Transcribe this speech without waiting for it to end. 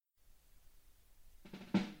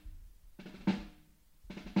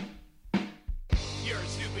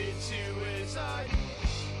stupid suicide.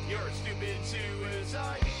 You're a stupid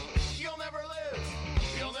suicide. You'll never live.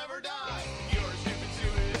 You'll never die. You're a stupid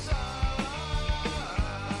suicide.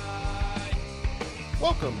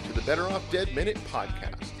 Welcome to the Better Off Dead Minute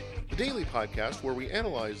Podcast, the daily podcast where we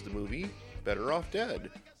analyze the movie Better Off Dead,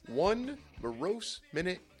 one morose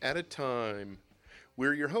minute at a time.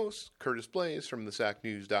 We're your hosts, Curtis Blaze from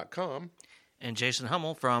thesacnews.com. And Jason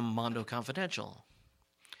Hummel from Mondo Confidential.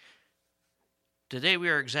 Today we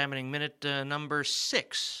are examining minute number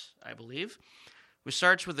 6, I believe, which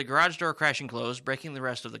starts with the garage door crashing closed, breaking the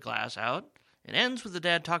rest of the glass out, and ends with the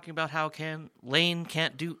dad talking about how Lane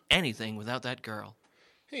can't do anything without that girl.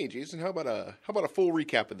 Hey, Jason, how about a full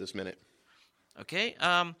recap of this minute? Okay,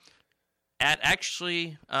 at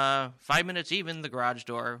actually 5 minutes even, the garage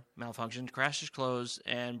door malfunctions, crashes closed,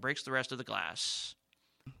 and breaks the rest of the glass.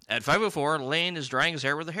 At 5:04, Lane is drying his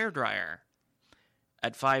hair with a hairdryer.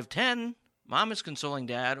 At 5:10, Mom is consoling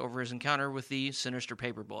Dad over his encounter with the sinister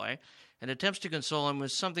paperboy and attempts to console him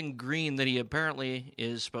with something green that he apparently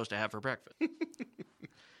is supposed to have for breakfast.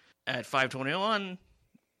 At 5:21,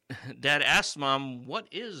 Dad asks Mom what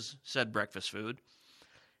is said breakfast food,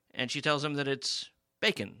 and she tells him that it's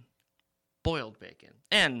bacon. Boiled bacon.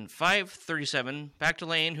 And 5:37, back to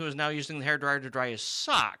Lane, who is now using the hairdryer to dry his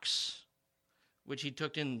socks, which he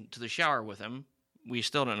took into the shower with him. We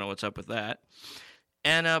still don't know what's up with that.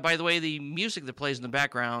 And by the way, the music that plays in the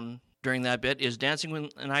background during that bit is Dancing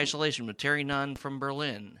in Isolation with Terry Nunn from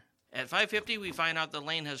Berlin. At 5:50, we find out that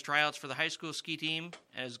Lane has tryouts for the high school ski team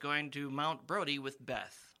and is going to Mount Brody with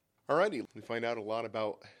Beth. Alrighty, we find out a lot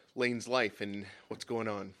about Lane's life and what's going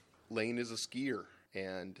on. Lane is a skier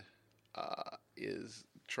and is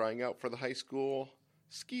trying out for the high school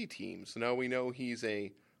ski team. So now we know he's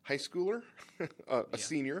a high schooler, a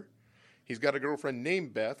senior. He's got a girlfriend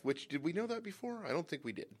named Beth, which, did we know that before? I don't think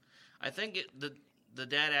we did. I think the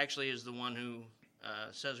dad actually is the one who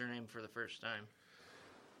says her name for the first time.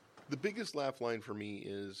 The biggest laugh line for me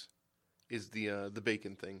is the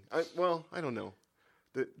bacon thing. I don't know.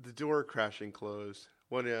 The door crashing closed.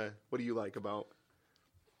 What do you like about?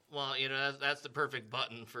 Well, that's the perfect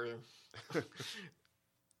button for the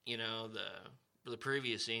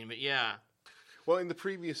previous scene, but yeah. Well, in the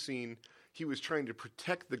previous scene, he was trying to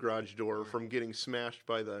protect the garage door from getting smashed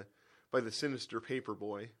by the sinister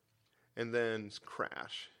paperboy, and then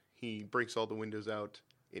crash. He breaks all the windows out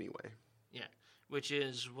anyway. Yeah, which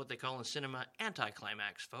is what they call in cinema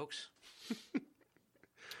anticlimax, folks.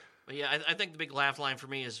 But yeah, I think the big laugh line for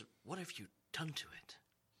me is, what have you done to it?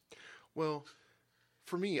 Well,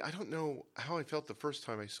 for me, I don't know how I felt the first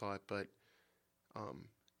time I saw it, but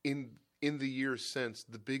in the years since,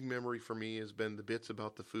 the big memory for me has been the bits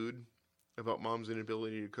about the food, about Mom's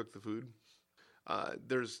inability to cook the food. I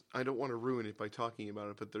don't want to ruin it by talking about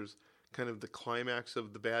it, but there's kind of the climax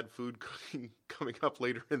of the bad food cooking coming up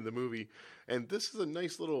later in the movie, and this is a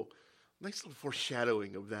nice little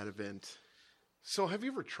foreshadowing of that event. So, have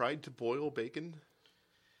you ever tried to boil bacon?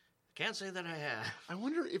 Can't say that I have. I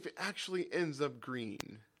wonder if it actually ends up green.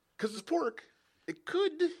 Because it's pork. It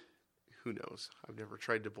could. Who knows? I've never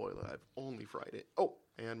tried to boil it. I've only fried it. Oh,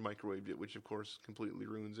 and microwaved it, which of course completely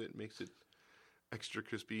ruins it. Makes it extra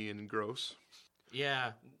crispy and gross.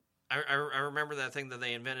 Yeah. I remember that thing that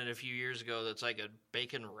they invented a few years ago that's like a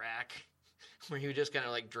bacon rack where you just kind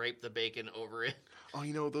of like drape the bacon over it.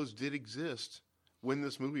 Oh, those did exist when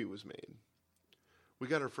this movie was made. We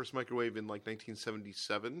got our first microwave in like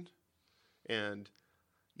 1977, and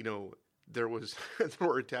there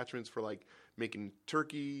were attachments for like making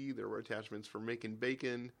turkey. There were attachments for making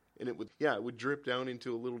bacon, and it would drip down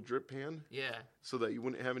into a little drip pan. Yeah. So that you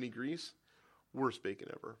wouldn't have any grease. Worst bacon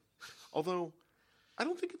ever. Although, I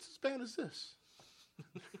don't think it's as bad as this.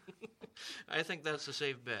 I think that's a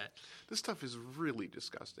safe bet. This stuff is really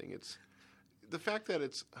disgusting. It's the fact that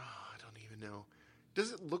it's. Oh, I don't even know.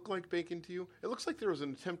 Does it look like bacon to you? It looks like there was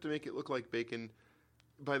an attempt to make it look like bacon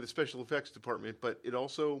by the special effects department, but it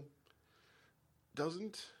also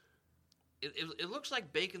doesn't. It looks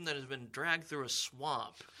like bacon that has been dragged through a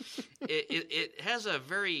swamp. It has a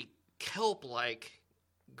very kelp-like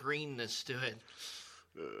greenness to it.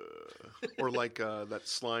 Or like that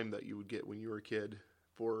slime that you would get when you were a kid.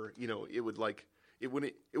 For it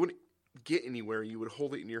wouldn't get anywhere. You would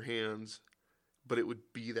hold it in your hands, but it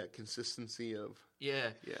would be that consistency of.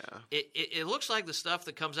 Yeah. It looks like the stuff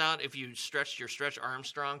that comes out if you stretch your Stretch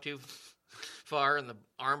Armstrong too far and the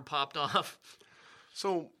arm popped off.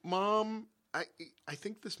 So, Mom, I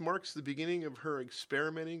think this marks the beginning of her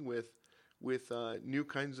experimenting with new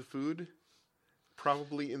kinds of food,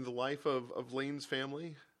 probably in the life of Lane's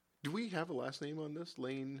family. Do we have a last name on this?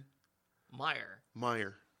 Lane? Meyer.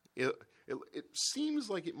 Meyer. It seems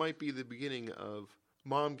like it might be the beginning of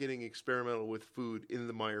Mom getting experimental with food in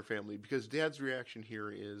the Meyer family, because Dad's reaction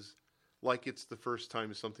here is like it's the first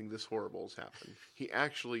time something this horrible has happened. He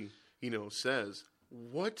actually, says,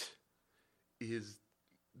 "What is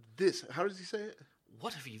this?" How does he say it?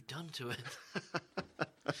 What have you done to it?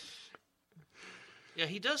 Yeah,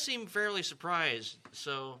 he does seem fairly surprised.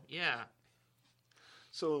 So, yeah.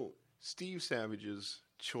 So, Steve Savage's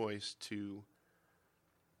choice to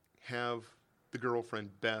have the girlfriend,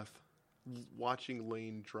 Beth, watching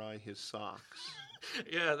Lane dry his socks.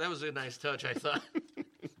 Yeah, that was a nice touch, I thought.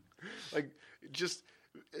 Like, just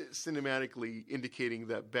cinematically indicating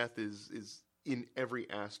that Beth is in every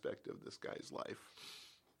aspect of this guy's life.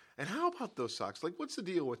 And how about those socks? Like, what's the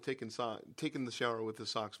deal with taking the shower with the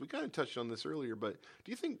socks? We kind of touched on this earlier, but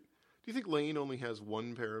do you think Lane only has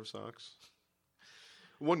one pair of socks?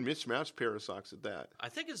 One mismatched pair of socks at that. I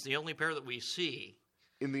think it's the only pair that we see.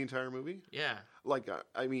 In the entire movie? Yeah. Like,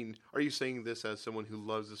 I mean, are you saying this as someone who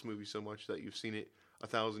loves this movie so much that you've seen it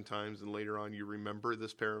 1,000 times and later on you remember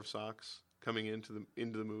this pair of socks coming into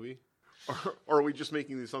the movie? Or are we just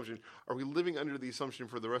making the assumption? Are we living under the assumption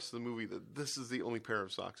for the rest of the movie that this is the only pair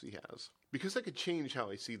of socks he has? Because that could change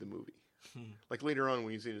how I see the movie. Like later on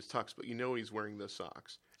when he's in his tux, but he's wearing those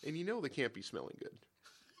socks. And they can't be smelling good.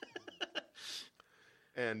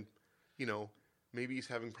 And, maybe he's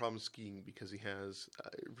having problems skiing because he has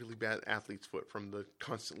really bad athlete's foot from the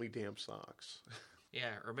constantly damp socks.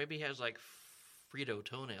 Yeah, or maybe he has like Frito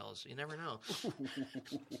toenails. You never know.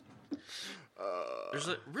 There's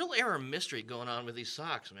a real air of mystery going on with these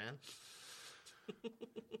socks, man.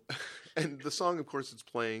 And the song, of course, it's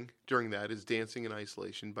playing during that is Dancing in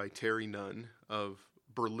Isolation by Terry Nunn of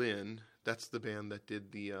Berlin. That's the band that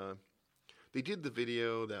did they did the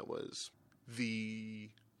video that was the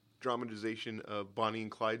dramatization of Bonnie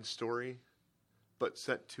and Clyde's story, but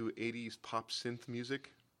set to 80s pop synth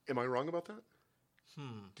music. Am I wrong about that?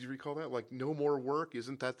 Do you recall that? Like, No More Work?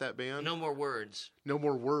 Isn't that band? No More Words. No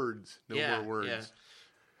More Words. No More Words. Yeah.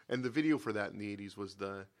 And the video for that in the 80s was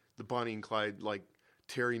the Bonnie and Clyde, like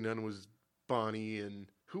Terry Nunn was Bonnie, and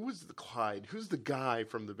who was the Clyde? Who's the guy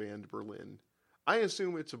from the band Berlin? I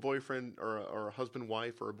assume it's a boyfriend or a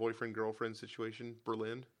husband-wife or a boyfriend-girlfriend situation,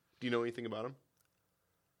 Berlin. Do you know anything about him?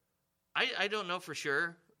 I don't know for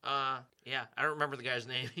sure. Yeah, I don't remember the guy's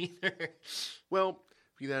name either. Well,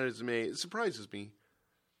 be that as it may, it surprises me.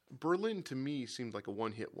 Berlin, to me, seemed like a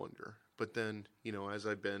one-hit wonder. But then, as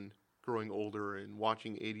I've been growing older and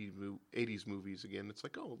watching 80s movies again, it's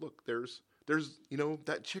like, oh, look, there's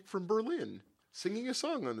that chick from Berlin singing a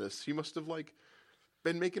song on this. She must have,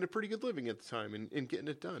 been making a pretty good living at the time and getting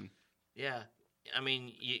it done. Yeah. I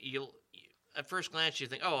mean, you'll at first glance, you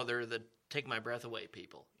think, oh, they're the Take My Breath Away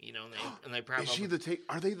people, and they probably... Is she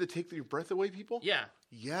are they the Take Your Breath Away people? Yeah.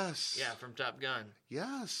 Yes. Yeah, from Top Gun.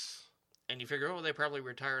 Yes. And you figure, oh, they probably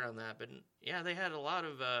retired on that. But, yeah, they had a lot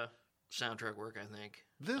of soundtrack work, I think.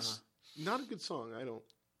 This, not a good song.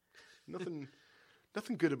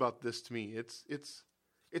 Nothing good about this to me.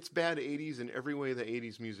 It's bad 80s in every way the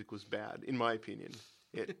 80s music was bad, in my opinion.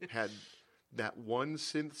 It had that one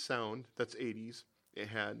synth sound that's 80s. It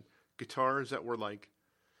had guitars that were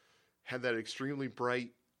had that extremely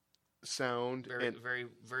bright sound. Very,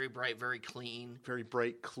 very bright, very clean. Very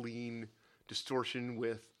bright, clean distortion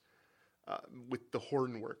with the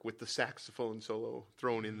horn work, with the saxophone solo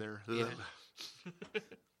thrown in there. Yeah.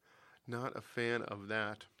 Not a fan of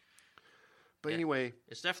that. But anyway,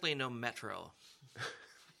 it's definitely no Metro.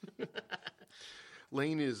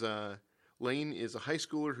 Lane is a high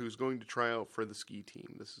schooler who's going to try out for the ski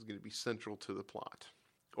team. This is going to be central to the plot.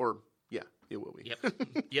 Or, yeah, it will be.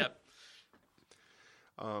 Yep.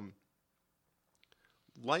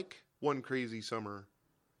 Like One Crazy Summer,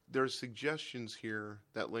 there's suggestions here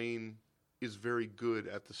that Lane is very good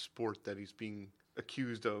at the sport that he's being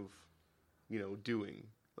accused of, doing.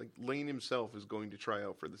 Like, Lane himself is going to try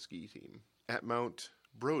out for the ski team at Mount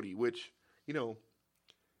Brody, which,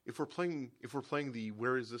 if we're playing the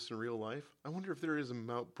Where Is This in Real Life, I wonder if there is a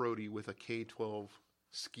Mount Brody with a K-12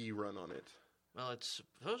 ski run on it. Well, it's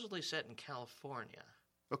supposedly set in California.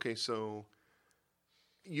 Okay, so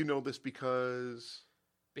you know this because...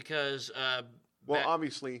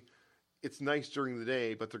 obviously, it's nice during the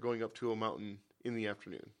day, but they're going up to a mountain in the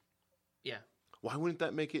afternoon. Yeah. Why wouldn't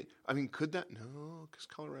that make it... I mean, could that... No, because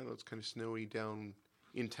Colorado, it's kind of snowy down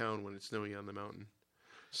in town when it's snowy on the mountain.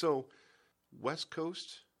 So, West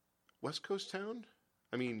Coast town?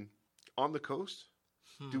 I mean, on the coast?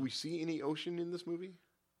 Do we see any ocean in this movie?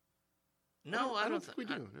 No, I don't think we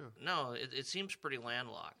do. No, it seems pretty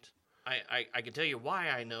landlocked. I can tell you why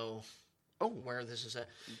I know where this is at.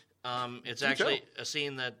 It's actually a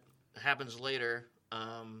scene that happens later.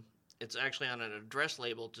 It's actually on an address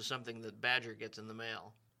label to something that Badger gets in the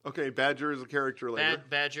mail. Okay, Badger is a character later.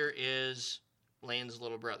 Badger is Lane's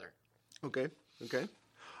little brother. Okay.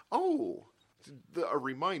 Oh, a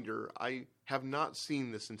reminder. I have not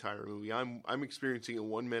seen this entire movie. I'm experiencing it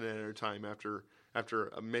 1 minute at a time after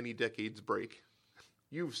a many decades break.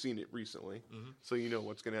 You've seen it recently, so you know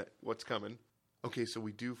what's coming. Okay, so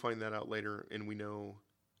we do find that out later, and we know.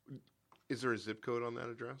 Is there a zip code on that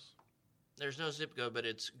address? There's no zip code, but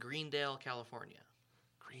it's Greendale, California.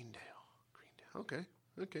 Greendale. Okay.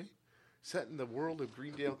 Set in the world of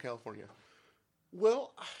Greendale, California.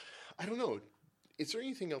 Well, I don't know. Is there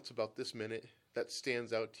anything else about this minute that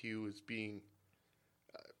stands out to you as being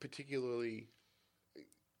particularly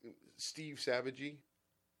Steve Savage-y?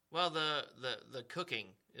 Well, the cooking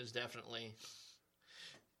is definitely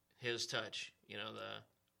his touch. You know,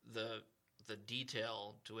 the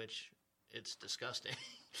detail to which it's disgusting.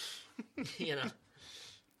 you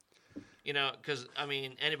know, because I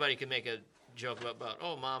mean, anybody can make a joke about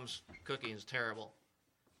mom's cooking is terrible,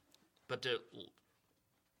 but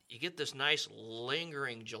you get this nice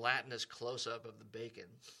lingering gelatinous close up of the bacon.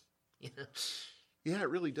 You know? Yeah, it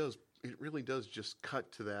really does. It really does just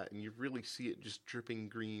cut to that, and you really see it just dripping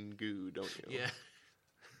green goo, don't you? Yeah.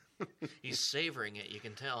 He's savoring it, you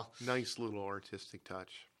can tell. Nice little artistic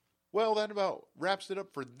touch. Well, that about wraps it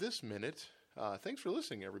up for this minute. Thanks for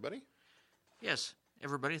listening, everybody. Yes,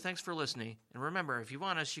 everybody, thanks for listening. And remember, if you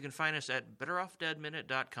want us, you can find us at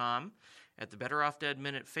betteroffdeadminute.com, at the Better Off Dead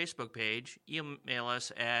Minute Facebook page, email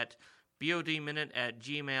us at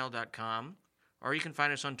bodminute@gmail.com, or you can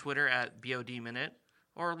find us on Twitter at bodminute,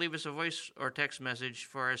 or leave us a voice or text message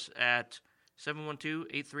for us at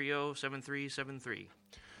 712-830-7373.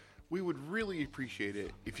 We would really appreciate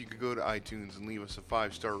it if you could go to iTunes and leave us a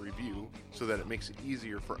 5-star review so that it makes it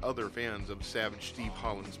easier for other fans of Savage Steve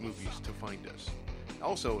Holland's movies to find us.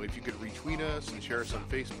 Also, if you could retweet us and share us on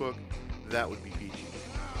Facebook, that would be peachy.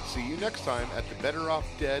 See you next time at the Better Off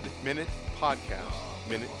Dead Minute Podcast,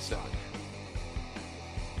 Minute 7.